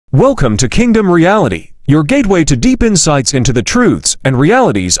Welcome to Kingdom Reality, your gateway to deep insights into the truths and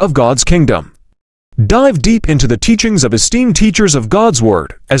realities of God's kingdom. Dive deep into the teachings of esteemed teachers of God's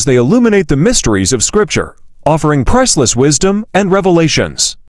Word as they illuminate the mysteries of Scripture, offering priceless wisdom and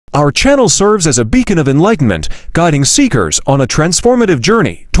revelations. Our channel serves as a beacon of enlightenment, guiding seekers on a transformative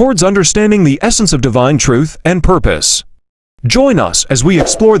journey towards understanding the essence of divine truth and purpose. Join us as we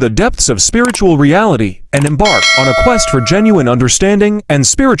explore the depths of spiritual reality and embark on a quest for genuine understanding and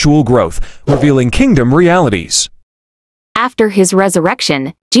spiritual growth, revealing kingdom realities. After his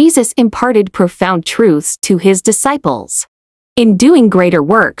resurrection, Jesus imparted profound truths to his disciples. In Doing Greater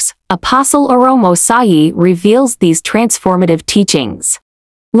Works, Apostle Arome Osayi reveals these transformative teachings.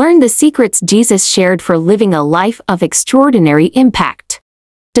 Learn the secrets Jesus shared for living a life of extraordinary impact.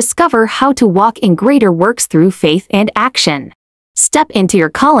 Discover how to walk in greater works through faith and action. Step into your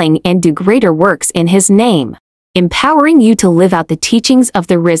calling and do greater works in His name, empowering you to live out the teachings of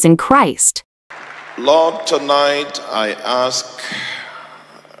the risen Christ. Lord, tonight I ask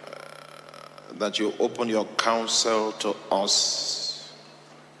that you open your counsel to us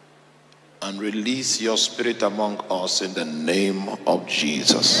and release your spirit among us in the name of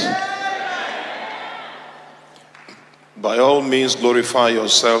Jesus. By all means, glorify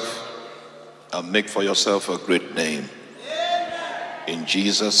yourself and make for yourself a great name. In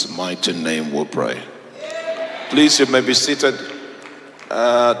Jesus' mighty name we pray. Please, you may be seated.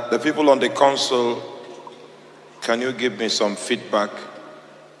 The people on the console, can you give me some feedback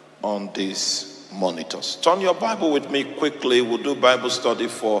on these monitors? Turn your Bible with me quickly. We'll do Bible study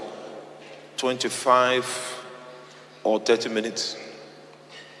for 25 or 30 minutes.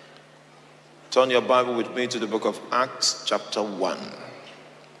 Turn your Bible with me to the book of Acts chapter 1.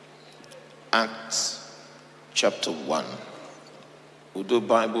 Acts chapter 1. We'll do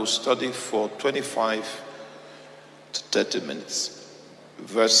Bible study for 25 to 30 minutes.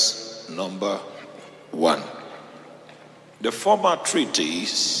 Verse number 1. The former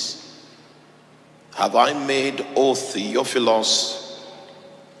treatise have I made, O Theophilus,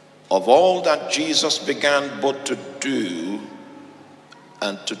 of all that Jesus began both to do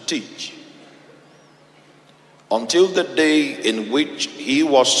and to teach, until the day in which he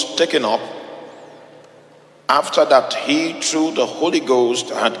was taken up, after that he through the Holy Ghost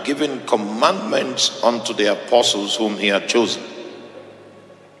had given commandments unto the apostles whom he had chosen,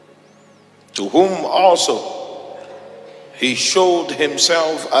 to whom also he showed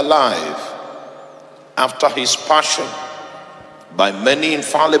himself alive after his passion by many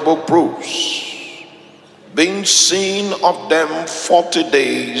infallible proofs, being seen of them 40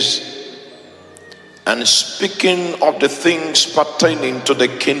 days, and speaking of the things pertaining to the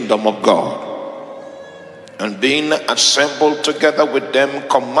kingdom of God. And being assembled together with them,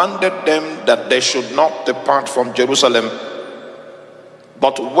 commanded them that they should not depart from Jerusalem,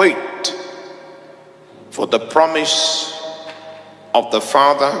 but wait for the promise of the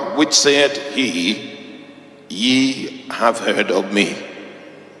Father, which said he, Ye have heard of me.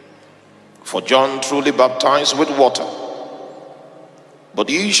 For John truly baptized with water, but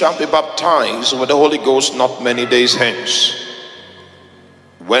ye shall be baptized with the Holy Ghost not many days hence.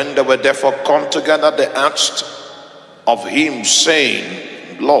 When they were therefore come together, they asked of him,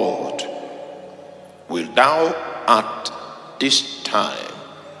 saying, Lord, wilt thou at this time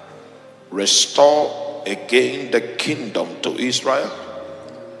restore again the kingdom to Israel?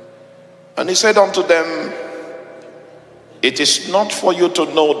 And he said unto them, It is not for you to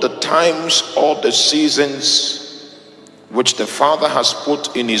know the times or the seasons which the Father has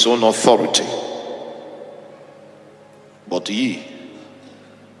put in his own authority, but ye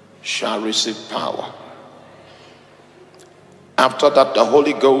shall receive power after that the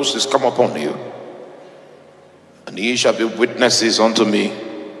Holy Ghost is come upon you, and ye shall be witnesses unto me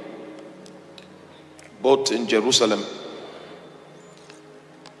both in Jerusalem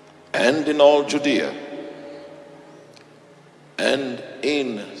and in all Judea and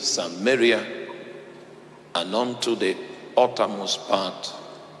in Samaria and unto the uttermost part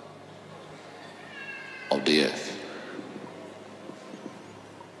of the earth.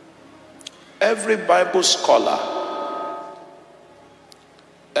 Every Bible scholar,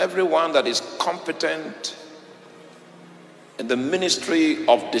 everyone that is competent in the ministry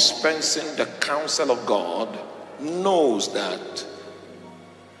of dispensing the counsel of God, knows that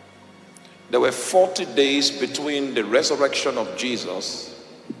there were 40 days between the resurrection of Jesus.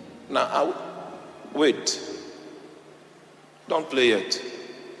 Now, wait. Don't play it.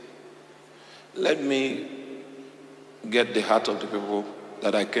 Let me get the heart of the people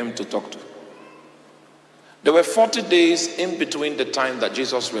that I came to talk to. There were 40 days in between the time that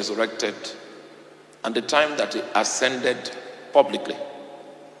Jesus resurrected and the time that he ascended publicly.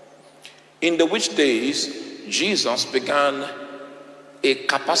 in the which days Jesus began a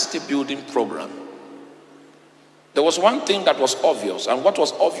capacity building program. There was one thing that was obvious, and what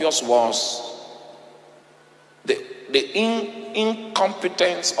was obvious was the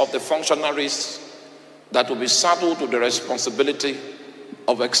incompetence of the functionaries that will be saddled with the responsibility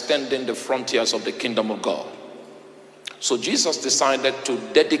of extending the frontiers of the kingdom of God. So Jesus decided to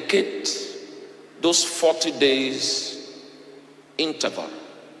dedicate those 40 days interval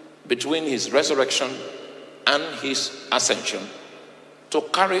between his resurrection and his ascension to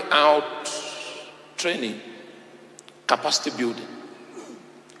carry out training, capacity building,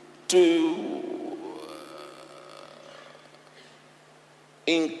 to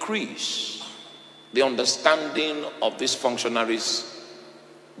increase the understanding of these functionaries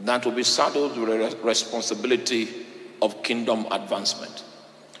that will be saddled with the responsibility of kingdom advancement.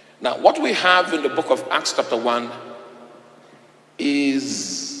 Now, what we have in the book of Acts chapter 1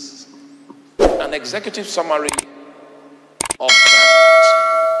 is an executive summary of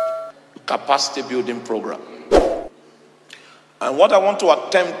that capacity building program. And what I want to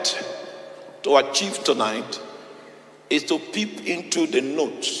attempt to achieve tonight is to peep into the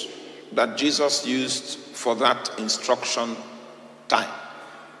notes that Jesus used for that instruction time,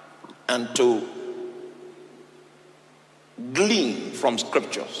 and to glean from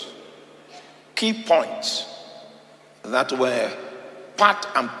scriptures key points that were part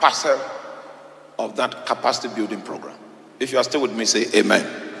and parcel of that capacity building program. If you are still with me, say amen.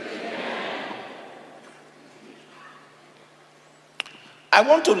 I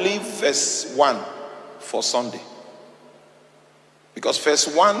want to leave verse 1 for Sunday, because verse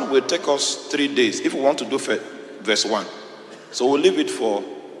 1 will take us 3 days if we want to do verse 1. So we'll leave it for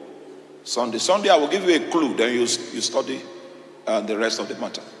Sunday. Sunday, I will give you a clue, then you study the rest of the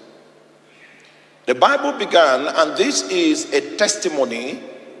matter. The Bible began, and this is a testimony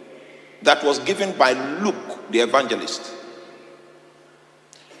that was given by Luke, the evangelist.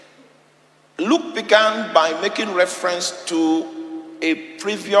 Luke began by making reference to a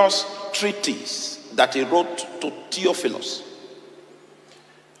previous treatise that he wrote to Theophilus.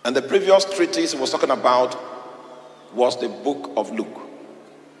 And the previous treatise he was talking about was the book of Luke.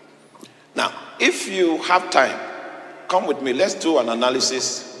 Now, if you have time, come with me. Let's do an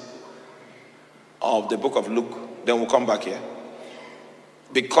analysis of the book of Luke. Then we'll come back here.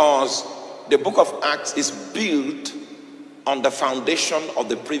 Because the book of Acts is built on the foundation of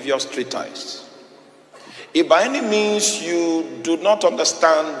the previous treatise. If by any means you do not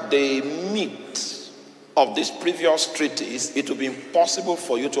understand the meat of this previous treatise, it will be impossible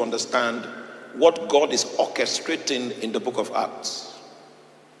for you to understand what God is orchestrating in the book of Acts.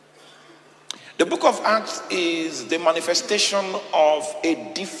 The book of Acts is the manifestation of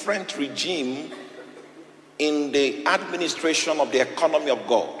a different regime in the administration of the economy of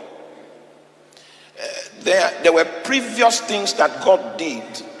God. There were previous things that God did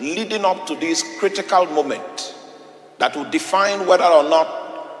leading up to this critical moment that would define whether or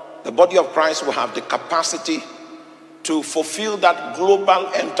not the body of Christ will have the capacity to fulfill that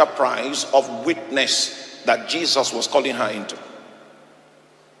global enterprise of witness that Jesus was calling her into.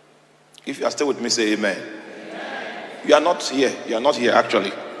 If you are still with me, say amen. Amen. You are not here. You are not here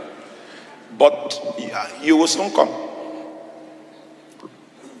actually. But you will soon come.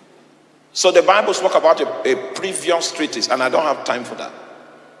 So the Bible spoke about a previous treatise, and I don't have time for that.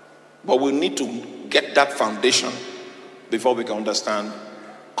 But we need to get that foundation before we can understand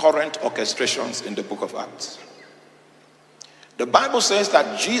current orchestrations in the book of Acts. The Bible says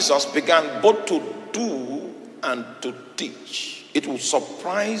that Jesus began both to do and to teach. It will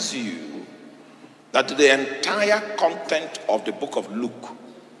surprise you that the entire content of the book of Luke,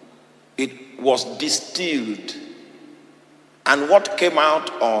 it was distilled, and what came out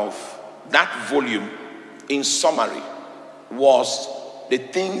of that volume in summary was the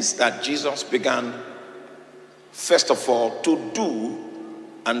things that Jesus began first of all to do,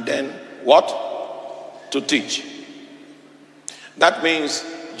 and then what? To teach. That means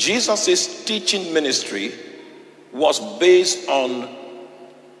Jesus' teaching ministry was based on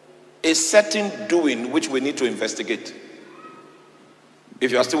a certain doing which we need to investigate.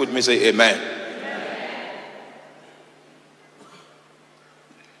 If you are still with me, say amen. Amen.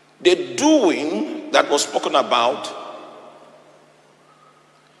 The doing that was spoken about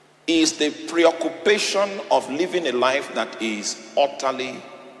is the preoccupation of living a life that is utterly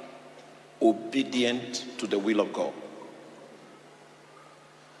obedient to the will of God.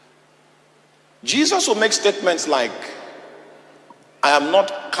 Jesus will make statements like, I am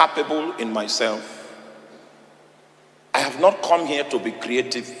not capable in myself. I have not come here to be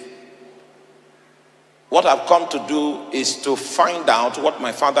creative. What I've come to do is to find out what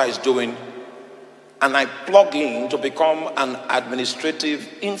my Father is doing and I plug in to become an administrative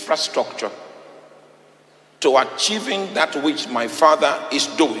infrastructure to achieving that which my Father is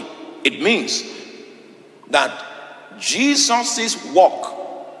doing. It means that Jesus' walk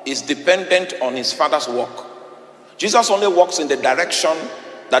is dependent on his Father's walk. Jesus only walks in the direction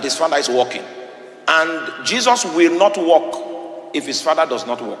that his Father is walking. And Jesus will not walk if his Father does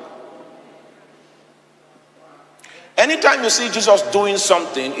not walk. Anytime you see Jesus doing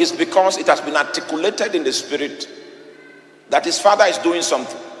something, it's because it has been articulated in the Spirit that his Father is doing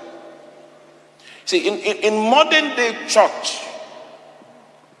something. See, in modern day church,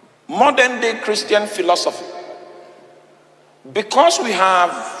 modern day Christian philosophy, because we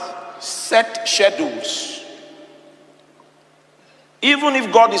have set schedules, even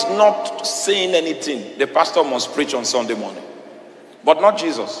if God is not saying anything, the pastor must preach on Sunday morning, but not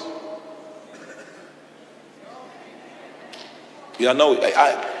Jesus. Yeah, no,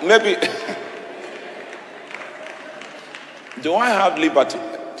 maybe. Do I have liberty,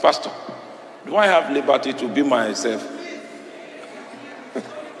 Pastor? Do I have liberty to be myself?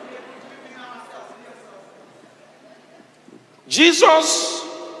 Jesus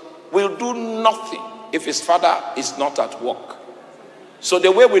will do nothing if his Father is not at work. So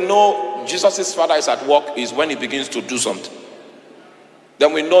the way we know Jesus' Father is at work is when he begins to do something.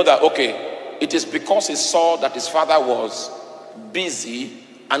 Then we know that, okay, it is because he saw that his Father was busy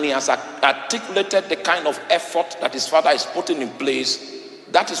and he has articulated the kind of effort that his Father is putting in place.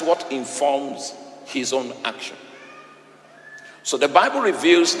 That is what informs his own action. So the Bible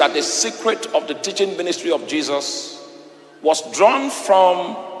reveals that the secret of the teaching ministry of Jesus was drawn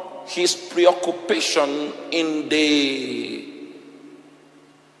from his preoccupation in the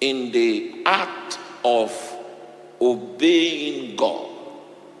act of obeying God.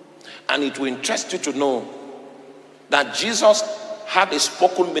 And it will interest you to know that Jesus had a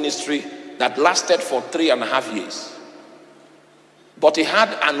spoken ministry that lasted for 3.5 years. But he had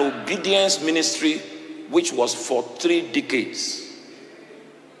an obedience ministry which was for 3 decades.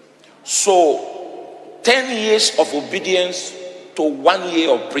 So 10 years of obedience to 1 year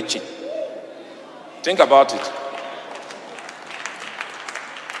of preaching. Think about it.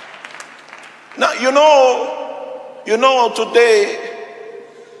 Now, you know, today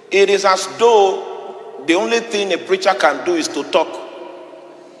it is as though the only thing a preacher can do is to talk.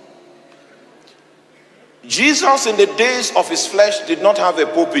 Jesus in the days of his flesh did not have a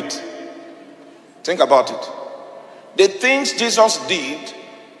pulpit. Think about it. The things Jesus did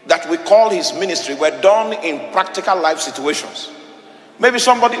that we call his ministry were done in practical life situations. Maybe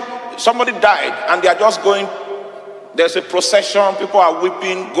somebody died and they are just going, there's a procession, people are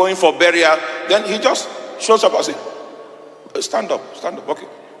weeping, going for burial. Then he just shows up and says, stand up, okay.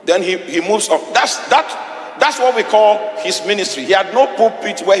 Then he moves up. That's what we call his ministry. He had no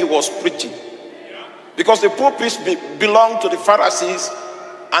pulpit where he was preaching, because the pulpits belonged to the Pharisees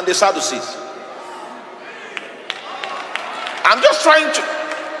and the Sadducees. I'm just trying to.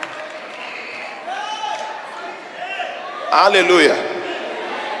 Hallelujah.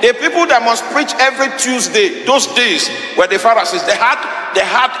 The people that must preach every Tuesday, those days were the Pharisees. They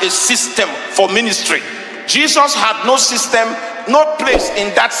had a system for ministry. Jesus had no system, no place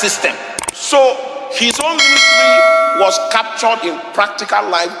in that system. So his own ministry was captured in practical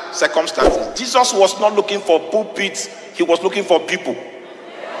life circumstances. Jesus was not looking for pulpits, he was looking for people.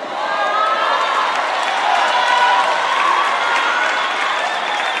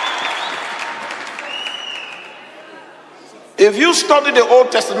 If you study the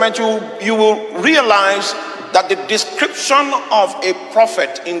Old Testament, you will realize that the description of a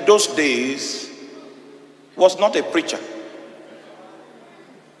prophet in those days was not a preacher.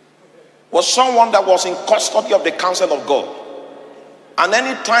 Was someone that was in custody of the counsel of God. And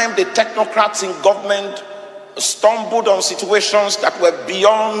anytime the technocrats in government stumbled on situations that were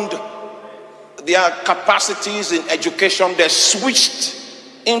beyond their capacities in education, they switched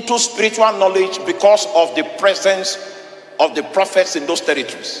into spiritual knowledge because of the presence of the prophets in those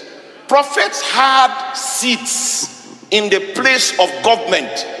territories. Prophets had seats in the place of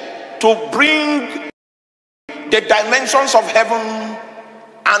government to bring the dimensions of heaven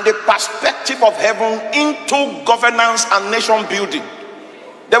and the perspective of heaven into governance and nation building.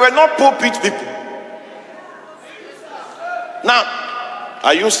 They were not pulpit people. Now,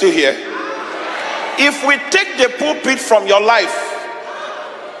 are you still here? If we take the pulpit from your life,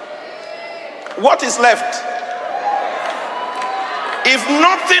 what is left? If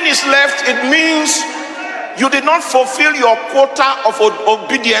nothing is left, it means you did not fulfill your quota of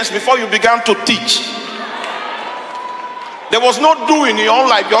obedience before you began to teach. There was no doing in your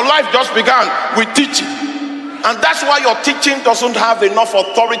life. Your life just began with teaching. And that's why your teaching doesn't have enough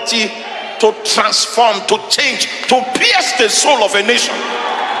authority to transform, to change, to pierce the soul of a nation.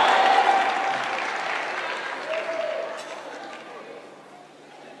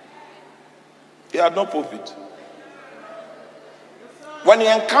 He had no pulpit. When he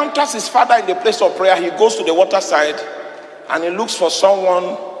encounters his father in the place of prayer, he goes to the waterside and he looks for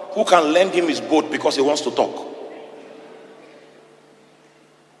someone who can lend him his boat because he wants to talk.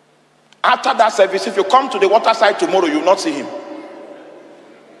 After that service, if you come to the waterside tomorrow, you will not see him.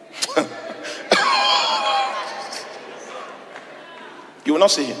 You will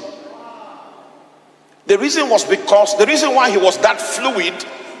not see him. The reason why he was that fluid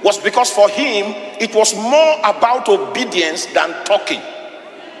was because for him, it was more about obedience than talking.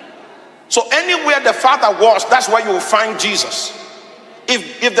 So anywhere the Father was, that's where you will find Jesus.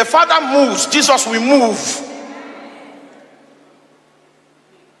 If the Father moves, Jesus will move.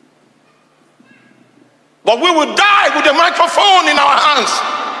 But we will die with the microphone in our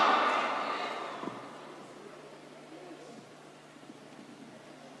hands.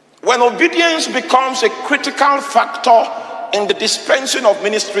 When obedience becomes a critical factor in the dispensing of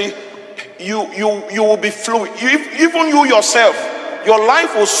ministry, you will be fluid. Even you yourself, your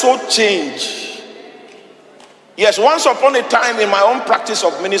life will so change. Yes, once upon a time in my own practice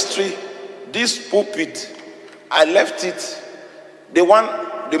of ministry, this pulpit, I left it.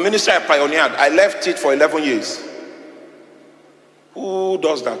 The ministry I pioneered, I left it for 11 years. Who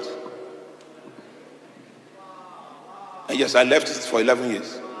does that? And yes, I left it for 11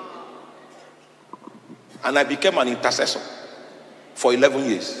 years. And I became an intercessor for 11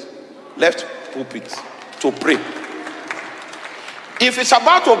 years. Left pulpit to pray. If it's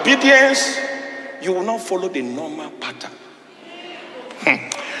about obedience, you will not follow the normal pattern.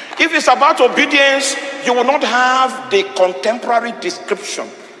 If it's about obedience, you will not have the contemporary description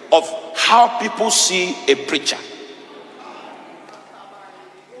of how people see a preacher.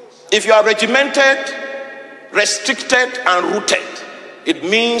 If you are regimented, restricted, and rooted, it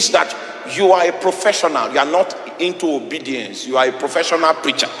means that you are a professional. You are not into obedience. You are a professional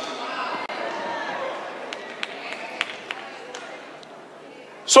preacher.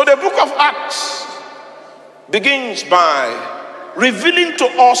 So the book of Acts begins by revealing to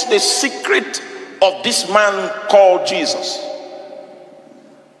us the secret of this man called Jesus.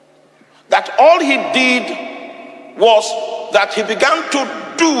 That all he did was that he began to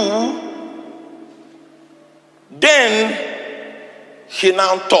do, then he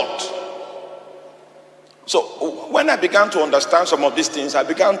now taught. So when I began to understand some of these things, I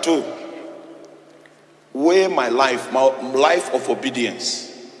began to weigh my life of obedience.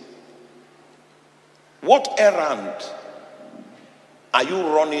 What errand are you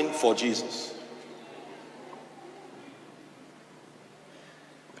running for Jesus?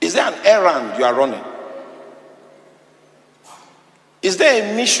 Is there an errand you are running? Is there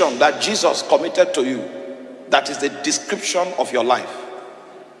a mission that Jesus committed to you that is the description of your life?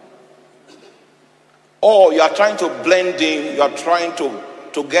 Or you are trying to blend in, you are trying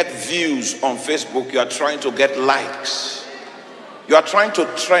to get views on Facebook, you are trying to get likes, you are trying to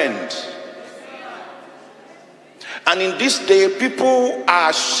trend. And in this day, people are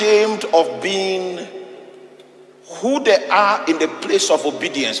ashamed of being who they are in the place of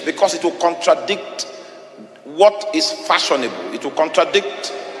obedience, because it will contradict what is fashionable. It will contradict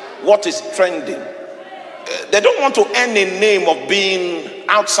what is trending. They don't want to earn a name of being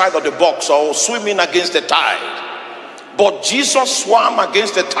outside of the box or swimming against the tide. But Jesus swam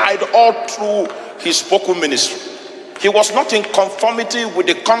against the tide all through his spoken ministry. He was not in conformity with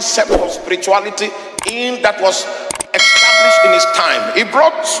the concept of spirituality that was established in his time. He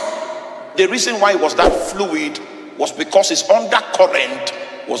brought the reason why he was that fluid was because his undercurrent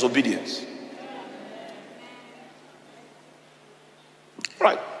was obedience.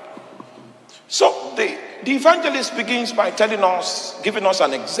 Right. So the evangelist begins by giving us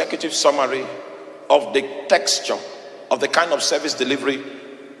an executive summary of the texture of the kind of service delivery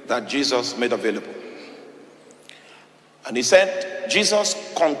that Jesus made available. And he said, Jesus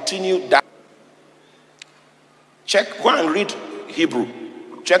continued that. Go and read Hebrew.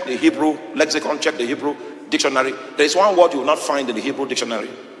 Check the Hebrew lexicon, check the Hebrew dictionary. There is one word you will not find in the Hebrew dictionary.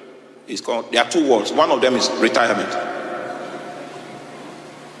 There are two words. One of them is retirement.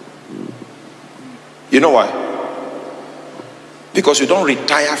 You know why? Because you don't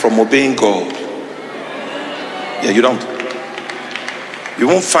retire from obeying God. Yeah, you don't. You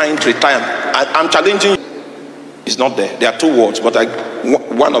won't find retirement. I'm challenging you. It's not there. There are two words, but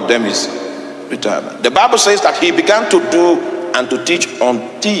one of them is retirement. The Bible says that he began to do and to teach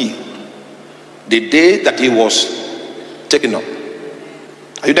until the day that he was taken up.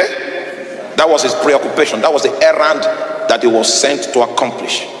 Are you there? That was his preoccupation. That was the errand that he was sent to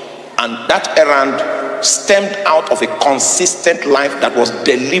accomplish. And that errand stemmed out of a consistent life that was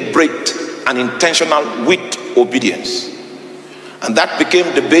deliberate and intentional with obedience. And that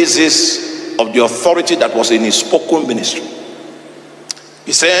became the basis of the authority that was in his spoken ministry.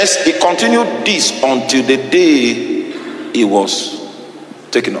 He says he continued this until the day he was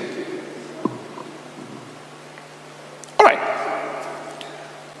taken up. All right.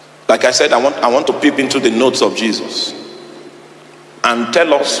 Like I said, I want to peep into the notes of Jesus and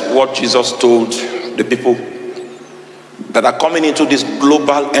tell us what Jesus told the people that are coming into this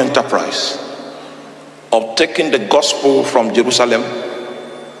global enterprise of taking the gospel from Jerusalem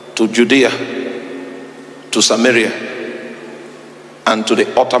to Judea, to Samaria, and to the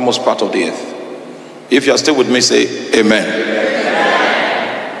uttermost part of the earth. If you are still with me, say amen.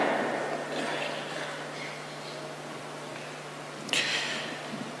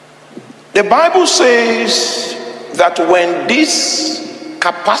 The Bible says that when this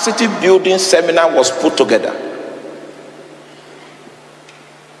capacity building seminar was put together,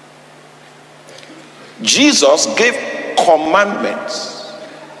 Jesus gave commandments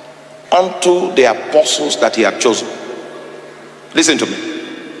unto the apostles that he had chosen. Listen to me.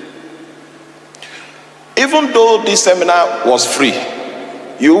 Even though this seminar was free,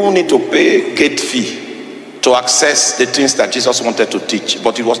 you will need to pay gate fee to access the things that Jesus wanted to teach,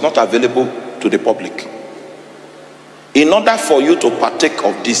 but it was not available to the public. In order for you to partake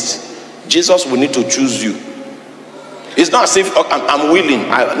of this, Jesus will need to choose you. It's not as if I'm willing.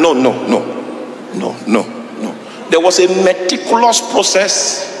 No. There was a meticulous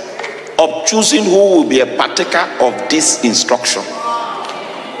process of choosing who will be a partaker of this instruction.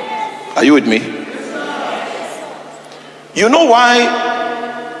 Are you with me? You know why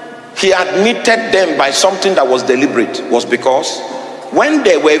he admitted them by something that was deliberate? Was because when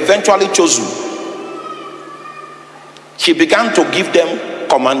they were eventually chosen, he began to give them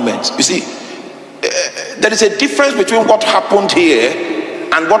commandments. You see, there is a difference between what happened here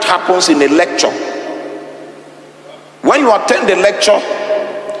and what happens in a lecture. When you attend the lecture,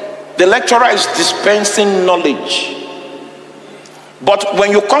 the lecturer is dispensing knowledge. But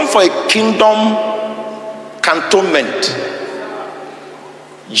when you come for a kingdom cantonment,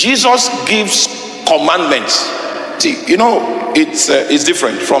 Jesus gives commandments. See, you know, it's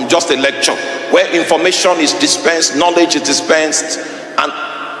different from just a lecture where information is dispensed, knowledge is dispensed,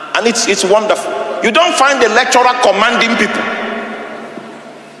 and it's wonderful. You don't find the lecturer commanding people.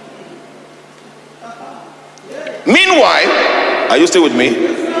 Meanwhile, are you still with me?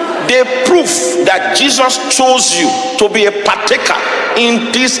 The proof that Jesus chose you to be a partaker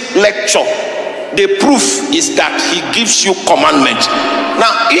in this lecture, the proof is that he gives you commandments.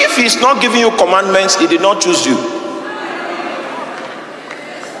 Now, if he's not giving you commandments, he did not choose you.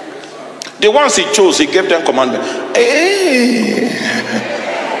 The ones he chose, he gave them commandments.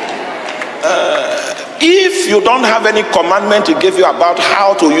 If you don't have any commandment he gave you about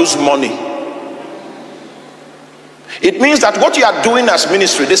how to use money, it means that what you are doing as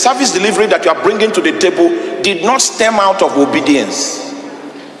ministry, the service delivery that you are bringing to the table, did not stem out of obedience.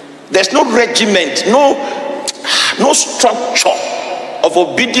 There's no regiment, no structure of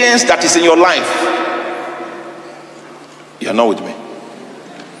obedience that is in your life. You are not with me.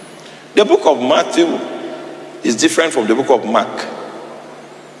 The book of Matthew is different from the book of Mark.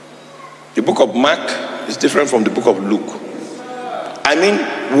 The book of Mark is different from the book of Luke. I mean,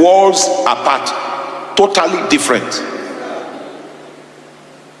 worlds apart, totally different.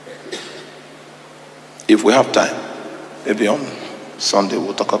 If we have time, maybe on Sunday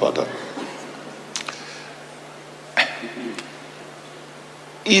we'll talk about that.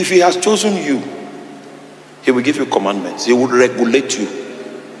 If he has chosen you, he will give you commandments. He will regulate you.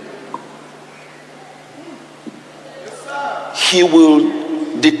 He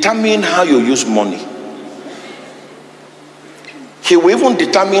will determine how you use money. He will even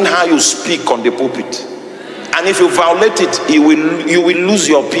determine how you speak on the pulpit. And if you violate it, you will lose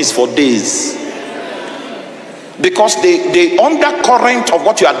your peace for days. Because the undercurrent of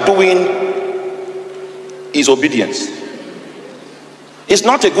what you are doing is obedience. It's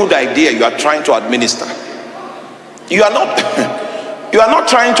not a good idea you are trying to administer. You are not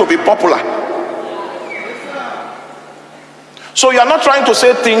trying to be popular. So you are not trying to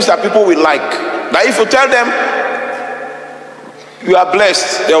say things that people will like. That if you tell them you are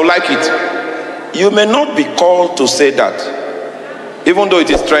blessed, they will like it. You may not be called to say that, even though it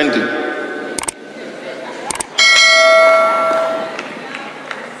is trending.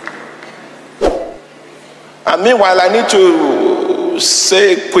 And meanwhile, I need to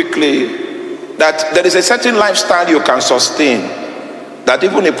say quickly that there is a certain lifestyle you can sustain, that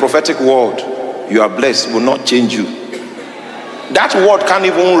even a prophetic word you are blessed will not change you. that word can't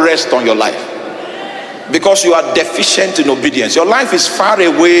even rest on your life because you are deficient in obedience. Your life is far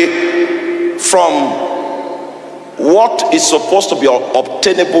away from what is supposed to be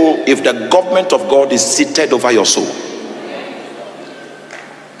obtainable if the government of God is seated over your soul.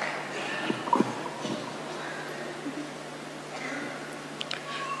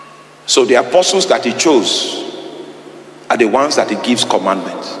 So the apostles that he chose are the ones that he gives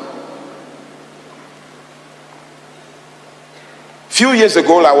commandments. Few years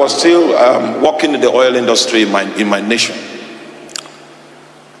ago, I was still working in the oil industry in my nation.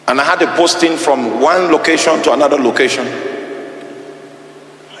 And I had a posting from one location to another location.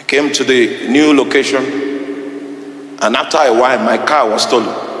 I came to the new location, and after a while, my car was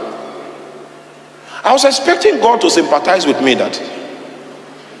stolen. I was expecting God to sympathize with me that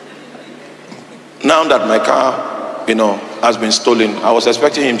now that my car, has been stolen, I was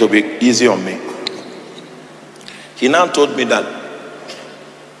expecting him to be easy on me. He now told me that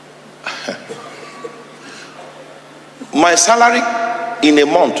my salary in a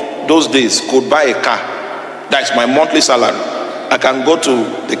month those days could buy a car. That's my monthly salary. I can go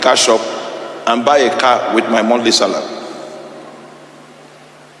to the car shop and buy a car with my monthly salary.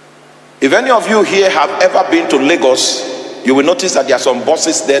 If any of you here have ever been to Lagos, you will notice that there are some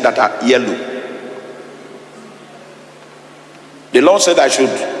buses there that are yellow. The Lord said I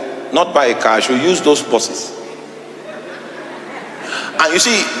should not buy a car, I should use those buses. And you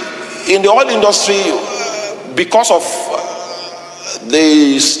see, in the oil industry, because of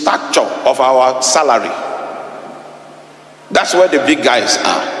the structure of our salary, that's where the big guys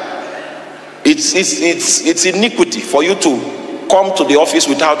are. It's iniquity for you to come to the office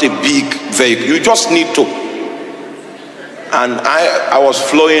without a big vehicle. You just need to. And I was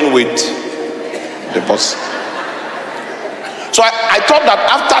flowing with the bus. So I thought that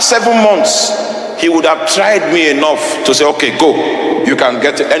after 7 months he would have tried me enough to say, okay, go, you can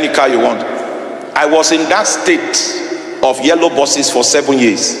get any car you want. I was in that state of yellow buses for 7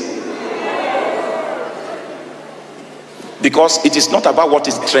 years, because it is not about what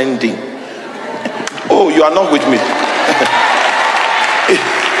is trending. Oh, you are not with me.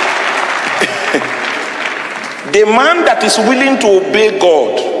 The man that is willing to obey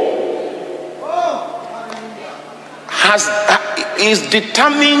God is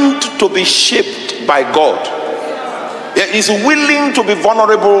determined to be shaped by God. He is willing to be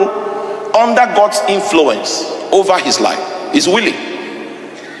vulnerable under God's influence over his life. He's willing.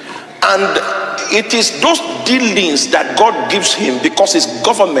 And it is those dealings that God gives him, because his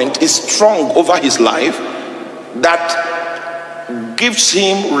government is strong over his life, that gives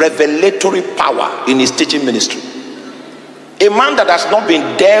him revelatory power in his teaching ministry. A man that has not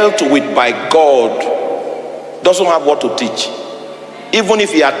been dealt with by God doesn't have what to teach. Even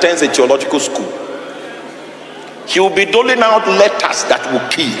if he attends a theological school, he will be doling out letters that will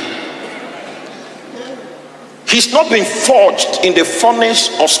kill. He's not been forged in the furnace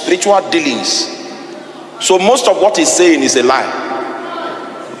of spiritual dealings, so most of what he's saying is a lie.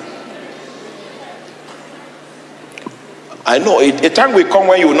 I know a time will come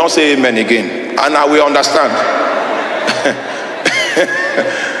when you will not say amen again, and I will understand.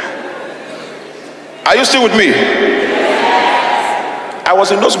 Are you still with me? I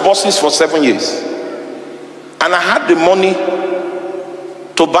was in those buses for 7 years, and I had the money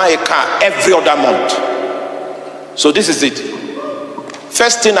to buy a car every other month. So this is it.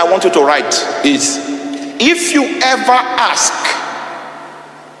 First thing I want you to write is, if you ever ask,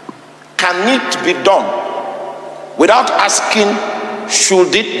 can it be done, without asking,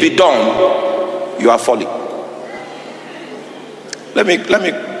 should it be done, you are falling.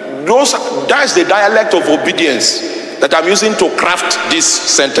 That's the dialect of obedience that I'm using to craft these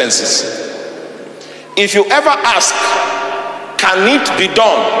sentences. If you ever ask, can it be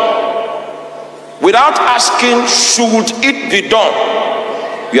done, without asking, should it be done,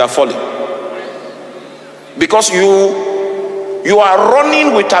 you are falling. Because you are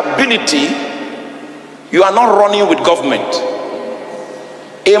running with ability, you are not running with government.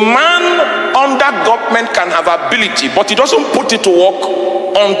 A man under government can have ability, but he doesn't put it to work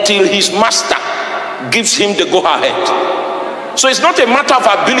until his master gives him the go-ahead. So it's not a matter of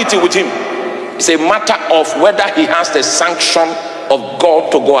ability with him, it's a matter of whether he has the sanction of God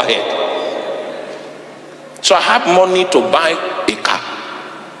to go ahead. So I have money to buy a car,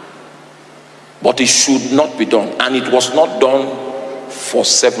 but it should not be done, and it was not done for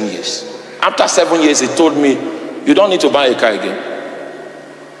 7 years. After 7 years, he told me, you don't need to buy a car again.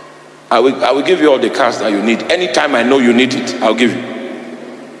 I will give you all the cars that you need. Anytime I know you need it, I'll give you.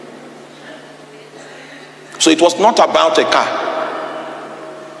 So it was not about a car.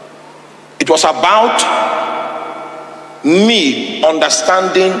 It was about me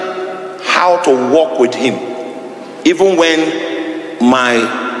understanding how to walk with him, even when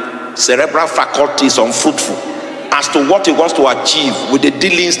my cerebral faculty is unfruitful, as to what he wants to achieve with the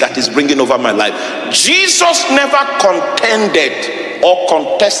dealings that he's bringing over my life. Jesus never contended or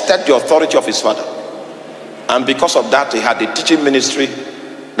contested the authority of his father. And because of that, he had a teaching ministry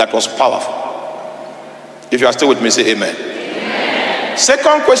that was powerful. If you are still with me, say amen. Amen.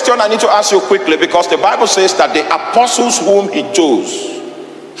 Second question I need to ask you quickly, because the Bible says that the apostles whom he chose,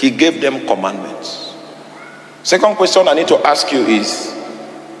 he gave them commandments. Second question I need to ask you is,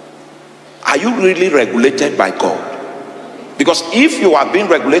 are you really regulated by God? Because if you are being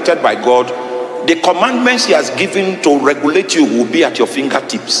regulated by God, the commandments he has given to regulate you will be at your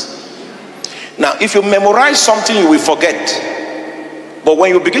fingertips. Now, if you memorize something, you will forget. But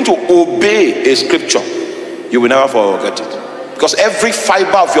when you begin to obey a scripture, you will never forget it. Because every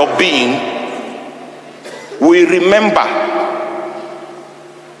fiber of your being will remember.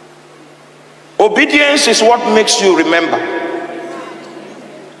 Obedience is what makes you remember.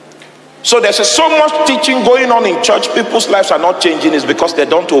 So there's so much teaching going on in church. People's lives are not changing. It's because they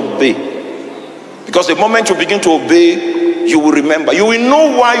don't obey. Because the moment you begin to obey, you will remember. You will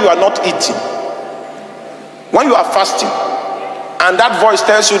know why you are not eating. When you are fasting, and that voice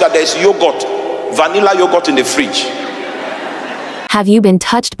tells you that there's yogurt, vanilla yogurt in the fridge. Have you been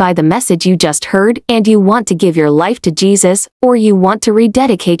touched by the message you just heard and you want to give your life to Jesus, or you want to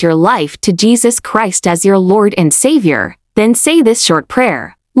rededicate your life to Jesus Christ as your Lord and Savior? Then say this short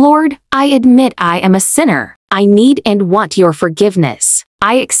prayer. Lord, I admit I am a sinner. I need and want your forgiveness.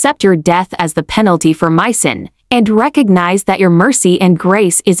 I accept your death as the penalty for my sin, and recognize that your mercy and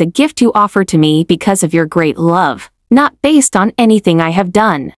grace is a gift you offer to me because of your great love, not based on anything I have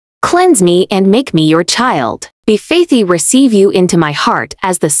done. Cleanse me and make me your child. Be faithfully receive you into my heart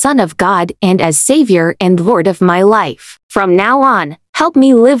as the Son of God and as Savior and Lord of my life. From now on, help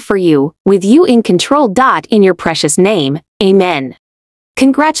me live for you, with you in control. In your precious name, amen.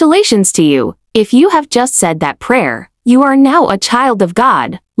 Congratulations to you. If you have just said that prayer, you are now a child of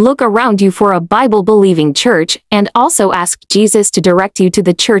God. Look around you for a Bible-believing church and also ask Jesus to direct you to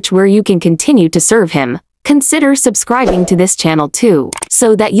the church where you can continue to serve him. Consider subscribing to this channel too,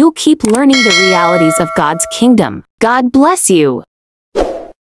 so that you'll keep learning the realities of God's kingdom. God bless you.